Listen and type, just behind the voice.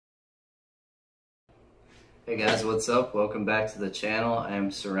Hey guys, what's up? Welcome back to the channel. I am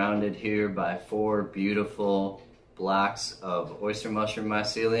surrounded here by 4 beautiful blocks of oyster mushroom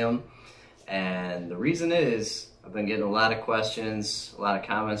mycelium, and the reason is I've been getting a lot of questions, a lot of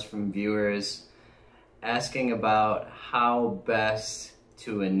comments from viewers asking about how best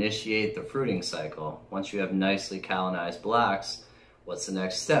to initiate the fruiting cycle. Once you have nicely colonized blocks, what's the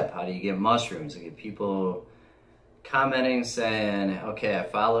next step? How do you get mushrooms? I get people commenting saying, okay, I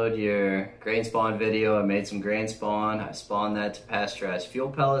followed your grain spawn video, I made some grain spawn, I spawned that to pasteurized fuel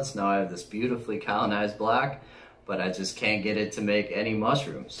pellets, now I have this beautifully colonized block, but I just can't get it to make any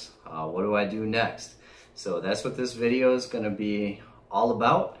mushrooms. What do I do next? So that's what this video is going to be all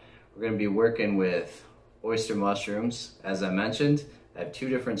about. We're going to be working with oyster mushrooms. As I mentioned, I have 2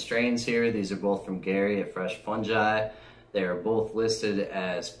 different strains here. These are both from Gary at Fresh Fungi. They are both listed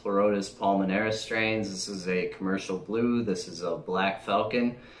as Pleurotus pulmonaris strains. This is a commercial blue, this is a black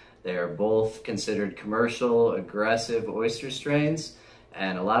Falcon. They are both considered commercial, aggressive oyster strains.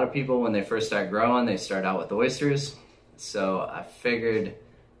 And a lot of people, when they first start growing, they start out with oysters. So I figured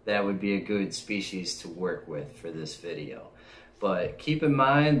that would be a good species to work with for this video. But keep in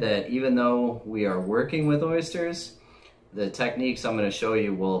mind that even though we are working with oysters, the techniques I'm going to show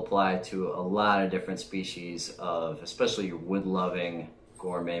you will apply to a lot of different species of, especially your wood-loving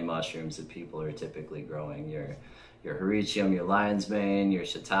gourmet mushrooms that people are typically growing. Your Hericium, your lion's mane, your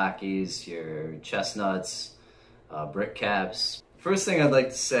Shiitakes, your chestnuts, brick caps. First thing I'd like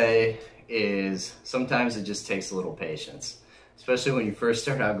to say is sometimes it just takes a little patience. Especially when you first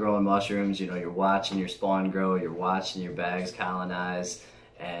start out growing mushrooms, you know, you're watching your spawn grow, you're watching your bags colonize,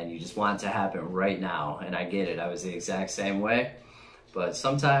 and you just want it to happen right now. And I get it, I was the exact same way. But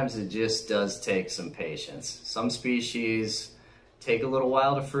sometimes it just does take some patience. Some species take a little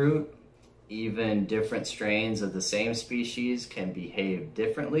while to fruit. Even different strains of the same species can behave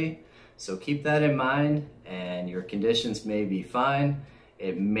differently. So keep that in mind, and your conditions may be fine.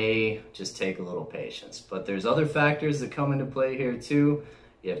 It may just take a little patience. But there's other factors that come into play here too.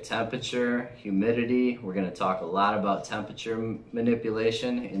 You have temperature, humidity. We're going to talk a lot about temperature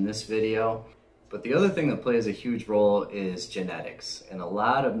manipulation in this video. But the other thing that plays a huge role is genetics. And a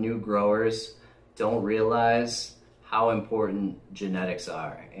lot of new growers don't realize how important genetics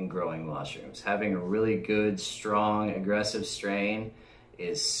are in growing mushrooms. Having a really good, strong, aggressive strain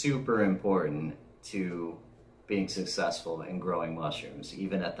is super important to being successful in growing mushrooms,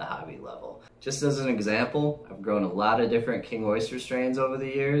 even at the hobby level. Just as an example, I've grown a lot of different king oyster strains over the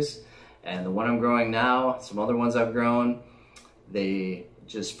years, and the one I'm growing now, some other ones I've grown, they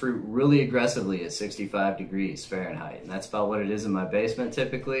just fruit really aggressively at 65 degrees Fahrenheit, and that's about what it is in my basement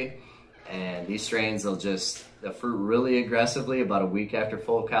typically. And these strains, they'll fruit really aggressively about a week after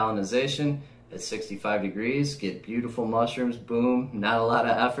full colonization at 65 degrees, get beautiful mushrooms, boom, not a lot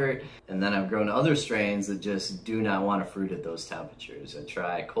of effort. And then I've grown other strains that just do not want to fruit at those temperatures. I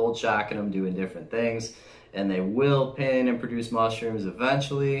try cold shocking them, doing different things, and they will pin and produce mushrooms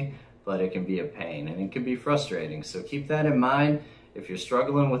eventually, but it can be a pain and it can be frustrating. So keep that in mind. If you're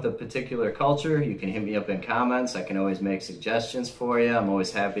struggling with a particular culture, you can hit me up in comments. I can always make suggestions for you. I'm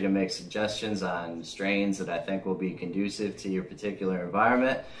always happy to make suggestions on strains that I think will be conducive to your particular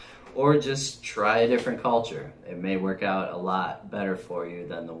environment. Or just try a different culture. It may work out a lot better for you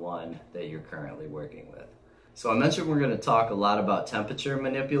than the one that you're currently working with. So I mentioned we're going to talk a lot about temperature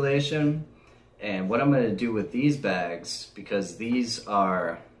manipulation, and what I'm going to do with these bags, because these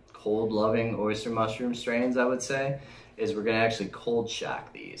are cold-loving oyster mushroom strains, I would say, is we're going to actually cold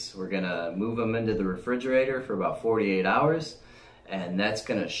shock these. We're going to move them into the refrigerator for about 48 hours, and that's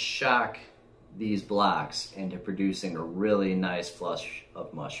going to shock these blocks into producing a really nice flush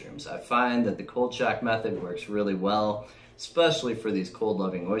of mushrooms. I find that the cold shock method works really well, especially for these cold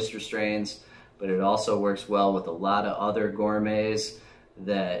loving oyster strains, but it also works well with a lot of other gourmets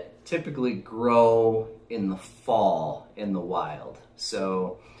that typically grow in the fall in the wild.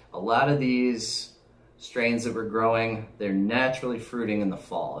 So a lot of these strains that we're growing, they're naturally fruiting in the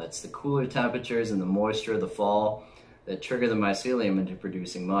fall. It's the cooler temperatures and the moisture of the fall that trigger the mycelium into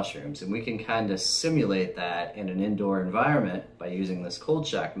producing mushrooms. And we can kind of simulate that in an indoor environment by using this cold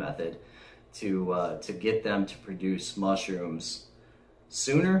shock method to get them to produce mushrooms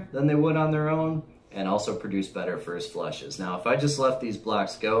sooner than they would on their own, and also produce better first flushes. Now, if I just let these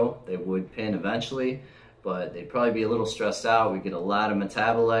blocks go, they would pin eventually, but they'd probably be a little stressed out. We get a lot of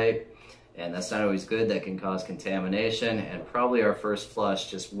metabolite, and that's not always good. That can cause contamination, and probably our first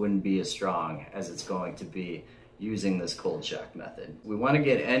flush just wouldn't be as strong as it's going to be using this cold shock method. We want to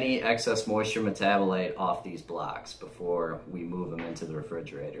get any excess moisture metabolite off these blocks before we move them into the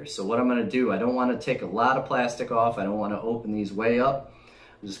refrigerator. So what I'm going to do, I don't want to take a lot of plastic off. I don't want to open these way up.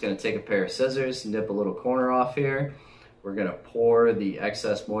 I'm just going to take a pair of scissors, nip a little corner off here. We're going to pour the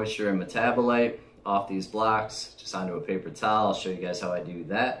excess moisture and metabolite off these blocks just onto a paper towel. I'll show you guys how I do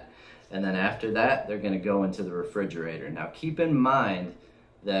that. And then after that, they're going to go into the refrigerator. Now keep in mind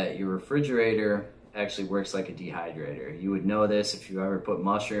that your refrigerator actually works like a dehydrator. You would know this if you ever put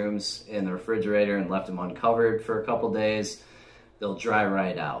mushrooms in the refrigerator and left them uncovered for a couple days. They'll dry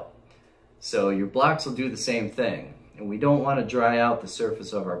right out. So your blocks will do the same thing. And we don't want to dry out the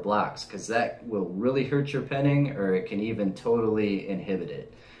surface of our blocks because that will really hurt your pinning, or it can even totally inhibit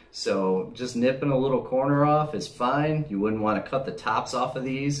it. So just nipping a little corner off is fine. You wouldn't want to cut the tops off of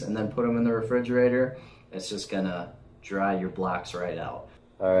these and then put them in the refrigerator. It's just gonna dry your blocks right out.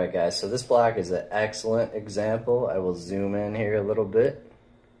 All right guys, so this block is an excellent example. I will zoom in here a little bit.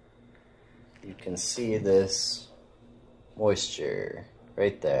 You can see this moisture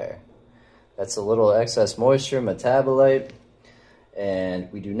right there. That's a little excess moisture, metabolite,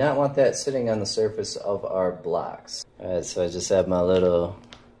 and we do not want that sitting on the surface of our blocks. All right, so I just have my little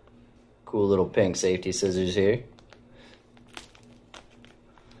cool little pink safety scissors here.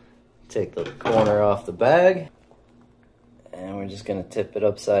 Take the corner off the bag, and we're just gonna tip it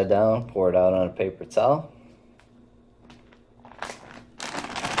upside down, pour it out on a paper towel.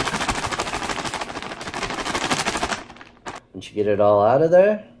 Once you get it all out of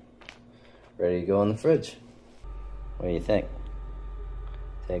there, ready to go in the fridge. What do you think?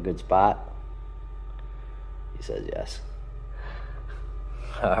 Is that a good spot? He says yes.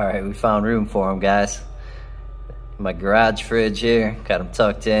 All right, we found room for him, guys. My garage fridge here, got them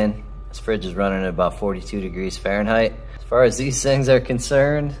tucked in. This fridge is running at about 42 degrees Fahrenheit. As far as these things are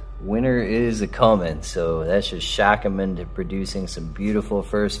concerned, winter is a-coming, so that should shock them into producing some beautiful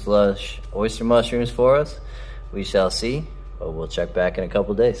first flush oyster mushrooms for us. We shall see, but we'll check back in a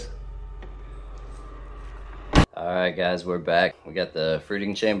couple days. Alright guys, we're back. We got the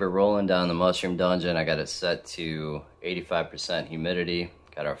fruiting chamber rolling down the mushroom dungeon. I got it set to 85% humidity.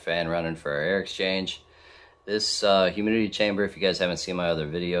 Got our fan running for our air exchange. This humidity chamber, if you guys haven't seen my other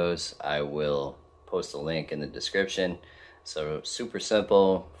videos, I will post a link in the description. So super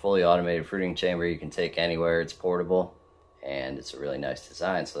simple, fully automated fruiting chamber you can take anywhere. It's portable and it's a really nice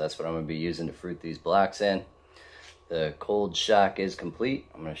design. So that's what I'm going to be using to fruit these blocks in. The cold shock is complete.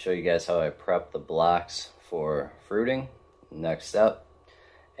 I'm going to show you guys how I prep the blocks for fruiting next up.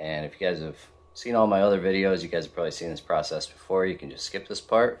 And if you guys have seen all my other videos, you guys have probably seen this process before. You can just skip this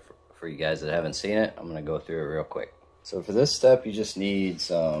part. For you guys that haven't seen it, I'm going to go through it real quick. So for this step, you just need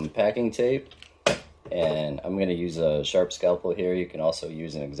some packing tape, and I'm going to use a sharp scalpel here. You can also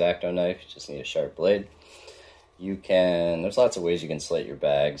use an X-Acto knife. You just need a sharp blade. There's lots of ways you can slit your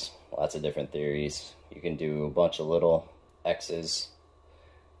bags, lots of different theories. You can do a bunch of little X's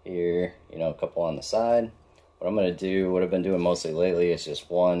here, a couple on the side. What I'm going to do, what I've been doing mostly lately, is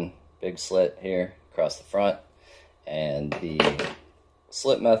just one big slit here across the front, and the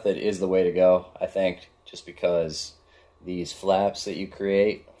slit method is the way to go, I think, just because these flaps that you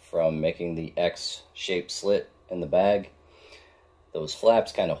create from making the X-shaped slit in the bag, those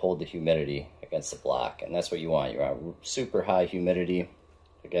flaps kind of hold the humidity against the block, and that's what you want. You want super high humidity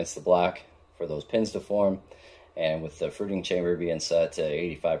against the block for those pins to form, and with the fruiting chamber being set to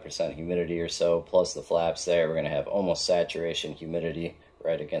 85% humidity or so, plus the flaps there, we're going to have almost saturation humidity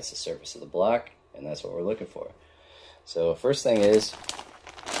right against the surface of the block, and that's what we're looking for. So first thing is,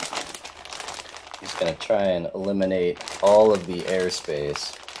 just going to try and eliminate all of the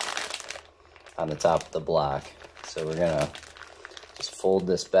airspace on the top of the block. So we're going to just fold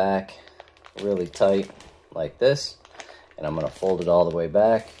this back really tight like this, and I'm going to fold it all the way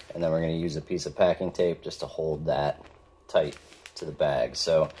back, and then we're going to use a piece of packing tape just to hold that tight to the bag.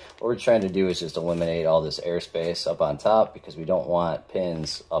 So what we're trying to do is just eliminate all this airspace up on top, because we don't want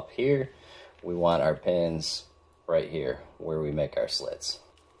pins up here. We want our pins right here where we make our slits.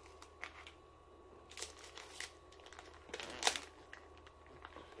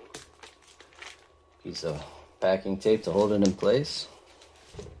 Piece of packing tape to hold it in place.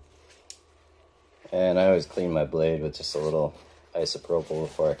 And I always clean my blade with just a little isopropyl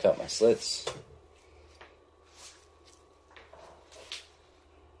before I cut my slits.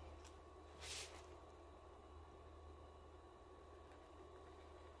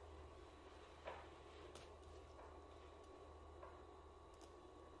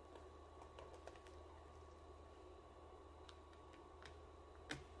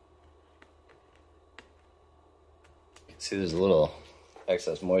 See, there's a little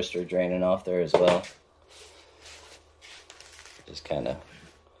excess moisture draining off there as well. Just kind of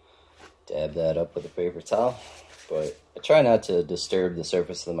dab that up with a paper towel. But I try not to disturb the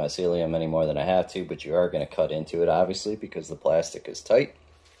surface of the mycelium any more than I have to, but you are going to cut into it, obviously, because the plastic is tight.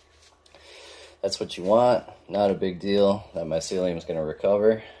 That's what you want. Not a big deal. That mycelium is going to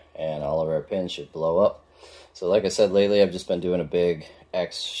recover and all of our pins should blow up. So like I said, lately I've just been doing a big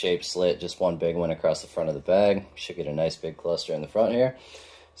X-shaped slit, just one big one across the front of the bag. Should get a nice big cluster in the front here.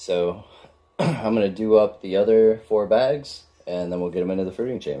 So I'm going to do up the other 4 bags and then we'll get them into the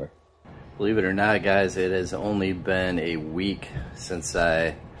fruiting chamber. Believe it or not, guys, it has only been a week since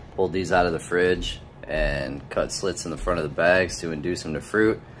I pulled these out of the fridge and cut slits in the front of the bags to induce them to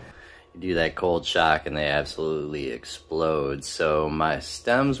fruit. You do that cold shock and they absolutely explode. So my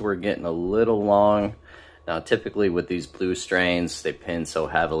stems were getting a little long. Now typically with these blue strains, they pin so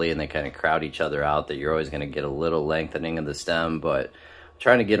heavily and they kind of crowd each other out that you're always going to get a little lengthening of the stem, but I'm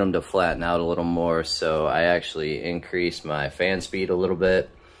trying to get them to flatten out a little more. So I actually increased my fan speed a little bit.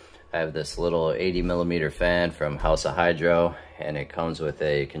 I have this little 80 millimeter fan from House of Hydro, and it comes with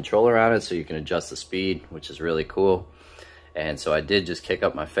a controller on it so you can adjust the speed, which is really cool. And so I did just kick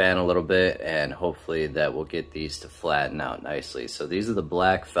up my fan a little bit, and hopefully that will get these to flatten out nicely. So these are the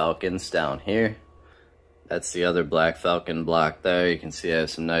black Falcons down here. That's the other black Falcon block there. You can see I have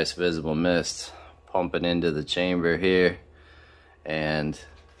some nice visible mist pumping into the chamber here, and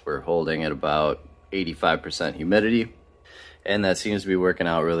we're holding at about 85% humidity. And that seems to be working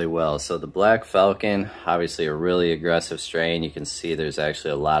out really well. So the black Falcon, obviously a really aggressive strain. You can see there's actually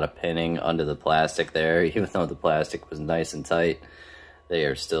a lot of pinning under the plastic there. Even though the plastic was nice and tight, they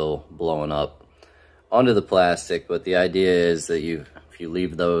are still blowing up under the plastic. But the idea is that if you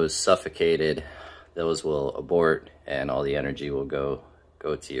leave those suffocated, those will abort and all the energy will go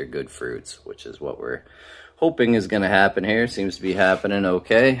to your good fruits, which is what we're hoping is going to happen here. Seems to be happening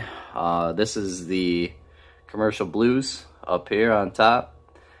okay. This is the commercial blues up here on top,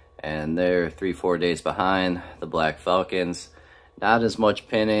 and they're 3-4 days behind the black Falcons. Not as much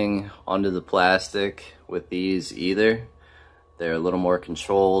pinning under the plastic with these either. They're a little more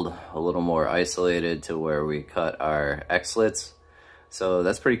controlled, a little more isolated to where we cut our X-slits. So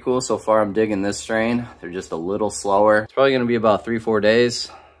that's pretty cool so far. I'm digging this strain. They're just a little slower. It's probably going to be about 3-4 days.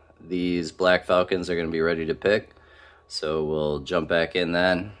 These black Falcons are going to be ready to pick. So we'll jump back in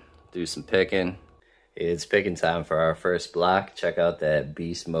then, do some picking. It's picking time for our first block. Check out that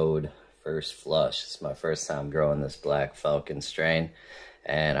beast mode first flush. It's my first time growing this black Falcon strain,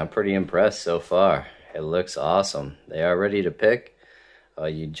 and I'm pretty impressed so far. It looks awesome. They are ready to pick.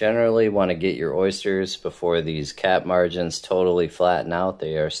 You generally want to get your oysters before these cap margins totally flatten out.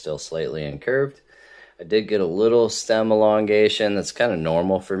 They are still slightly incurved. I did get a little stem elongation. That's kind of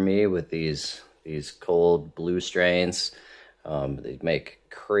normal for me with these cold blue strains. They make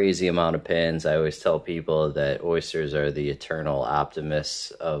crazy amount of pins. I always tell people that oysters are the eternal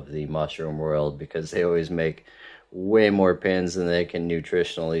optimists of the mushroom world because they always make way more pins than they can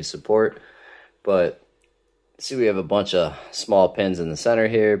nutritionally support. But see, we have a bunch of small pins in the center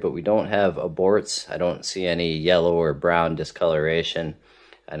here, but we don't have aborts. I don't see any yellow or brown discoloration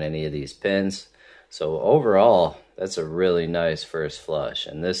on any of these pins. So overall, that's a really nice first flush.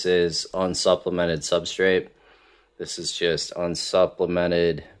 And this is unsupplemented substrate. This is just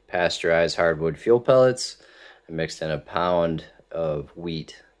unsupplemented pasteurized hardwood fuel pellets. I mixed in a pound of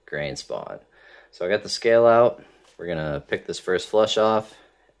wheat grain spawn. So I got the scale out. We're gonna pick this first flush off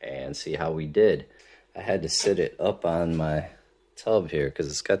and see how we did. I had to sit it up on my tub here because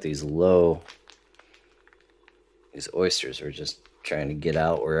it's got these oysters were just trying to get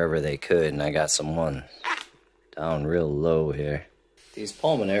out wherever they could, and I got someone down real low here. These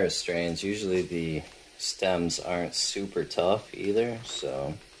Pulmonaris strains, usually the stems aren't super tough either,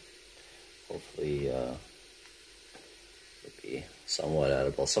 so hopefully it'll be somewhat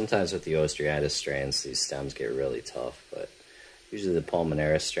edible. Sometimes with the Oystreitis strains, these stems get really tough, but usually the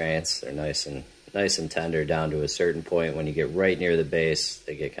Pulmonaris strains, they're nice and tender down to a certain point. When you get right near the base,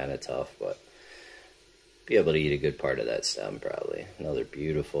 they get kind of tough, but be able to eat a good part of that stem probably. Another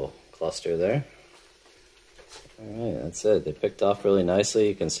beautiful cluster there. Alright, that's it. They picked off really nicely.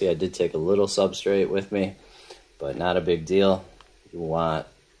 You can see I did take a little substrate with me, but not a big deal. You want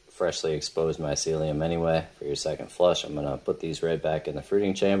freshly exposed mycelium anyway for your second flush. I'm going to put these right back in the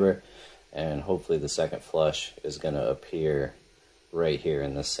fruiting chamber, and hopefully the second flush is going to appear right here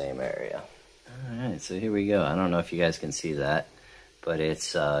in this same area. Alright, so here we go. I don't know if you guys can see that, but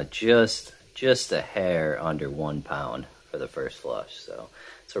it's just a hair under 1 pound for the first flush. So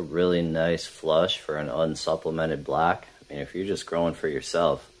it's a really nice flush for an unsupplemented block. I mean, if you're just growing for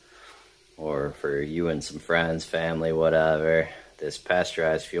yourself or for you and some friends, family, whatever, this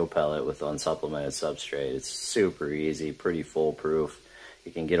pasteurized fuel pellet with unsupplemented substrate, it's super easy, pretty foolproof.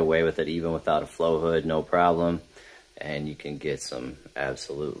 You can get away with it even without a flow hood, no problem. And you can get some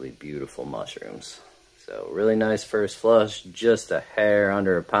absolutely beautiful mushrooms. So really nice first flush, just a hair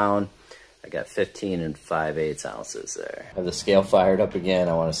under 1 pound. I got 15 5/8 ounces there. I have the scale fired up again.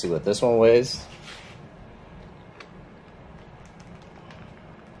 I want to see what this one weighs.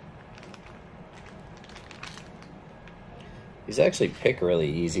 These actually pick really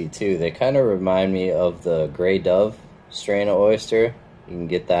easy too. They kind of remind me of the Gray Dove strain of oyster. You can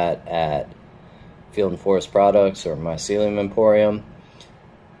get that at Field and Forest Products or Mycelium Emporium.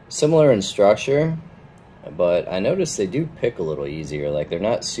 Similar in structure, but I noticed they do pick a little easier. Like, they're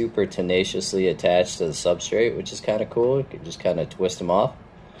not super tenaciously attached to the substrate, which is kind of cool. You can just kind of twist them off.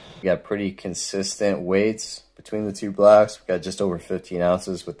 We got pretty consistent weights between the two blocks. We got just over 15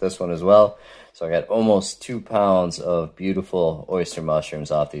 ounces with this one as well. So I got almost 2 pounds of beautiful oyster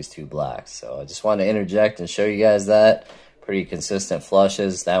mushrooms off these two blocks. So I just wanted to interject and show you guys that. Pretty consistent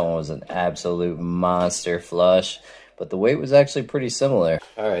flushes. That one was an absolute monster flush, but the weight was actually pretty similar.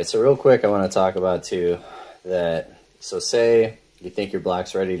 All right, so real quick, I want to talk about too that, so say you think your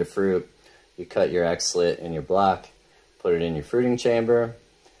block's ready to fruit, you cut your X slit in your block, put it in your fruiting chamber,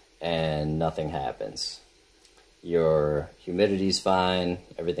 and nothing happens. Your humidity's fine,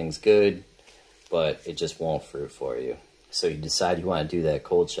 everything's good, but it just won't fruit for you. So you decide you want to do that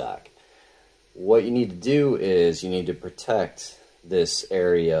cold shock. What you need to do is you need to protect this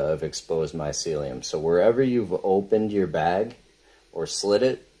area of exposed mycelium. So wherever you've opened your bag or slit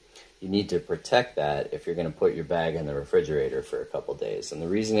it, you need to protect that if you're going to put your bag in the refrigerator for a couple days. And the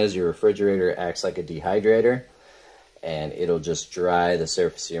reason is your refrigerator acts like a dehydrator, and it'll just dry the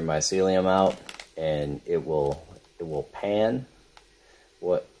surface of your mycelium out, and it will pan.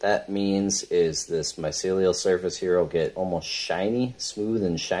 What that means is this mycelial surface here will get almost shiny, smooth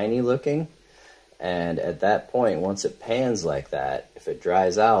and shiny looking. And at that point, once it pans like that, if it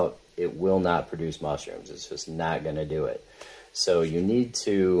dries out, it will not produce mushrooms. It's just not going to do it. So you need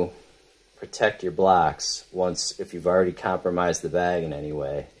to protect your blocks once, if you've already compromised the bag in any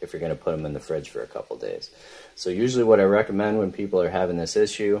way, if you're going to put them in the fridge for a couple days. So usually what I recommend when people are having this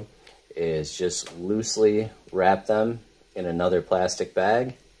issue is just loosely wrap them in another plastic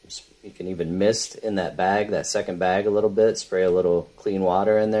bag. You can even mist in that bag, that second bag a little bit, spray a little clean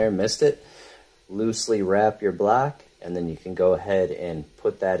water in there, mist it. Loosely wrap your block, and then you can go ahead and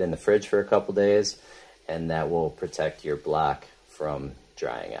put that in the fridge for a couple days, and that will protect your block from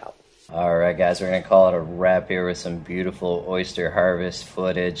drying out. All right, guys, we're going to call it a wrap here with some beautiful oyster harvest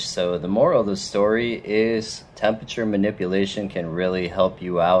footage. So the moral of the story is temperature manipulation can really help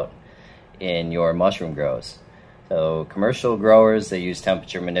you out in your mushroom grows. So commercial growers, they use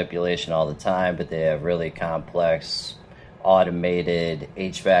temperature manipulation all the time, but they have really complex automated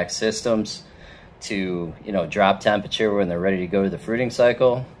HVAC systems to, drop temperature when they're ready to go to the fruiting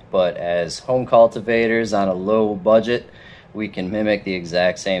cycle. But as home cultivators on a low budget, we can mimic the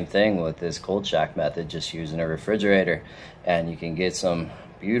exact same thing with this cold shock method, just using a refrigerator, and you can get some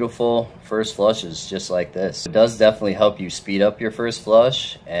beautiful first flushes just like this. It does definitely help you speed up your first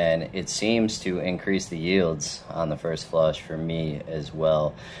flush, and it seems to increase the yields on the first flush for me as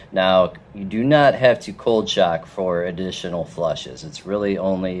well. Now, you do not have to cold shock for additional flushes. It's really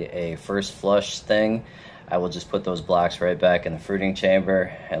only a first flush thing. I will just put those blocks right back in the fruiting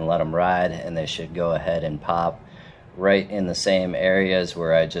chamber and let them ride, and they should go ahead and pop right in the same areas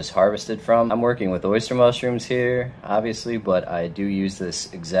where I just harvested from. I'm working with oyster mushrooms here, obviously, but I do use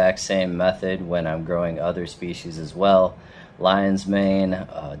this exact same method when I'm growing other species as well. Lion's mane,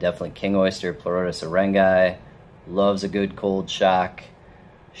 definitely king oyster, Pleurotus orengi, loves a good cold shock.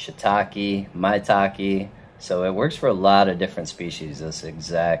 Shiitake, Maitake. So it works for a lot of different species, this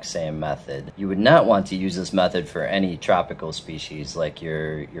exact same method. You would not want to use this method for any tropical species like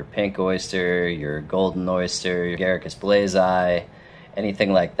your pink oyster, your golden oyster, your Garricus blazei,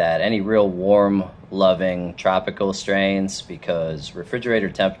 anything like that. Any real warm, loving tropical strains, because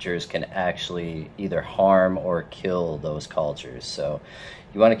refrigerator temperatures can actually either harm or kill those cultures. So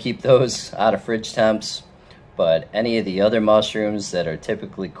you want to keep those out of fridge temps. But any of the other mushrooms that are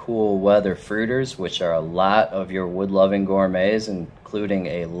typically cool weather fruiters, which are a lot of your wood-loving gourmets, including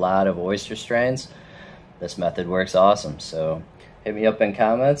a lot of oyster strains, this method works awesome. So hit me up in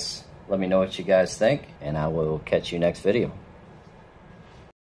comments, let me know what you guys think, and I will catch you next video.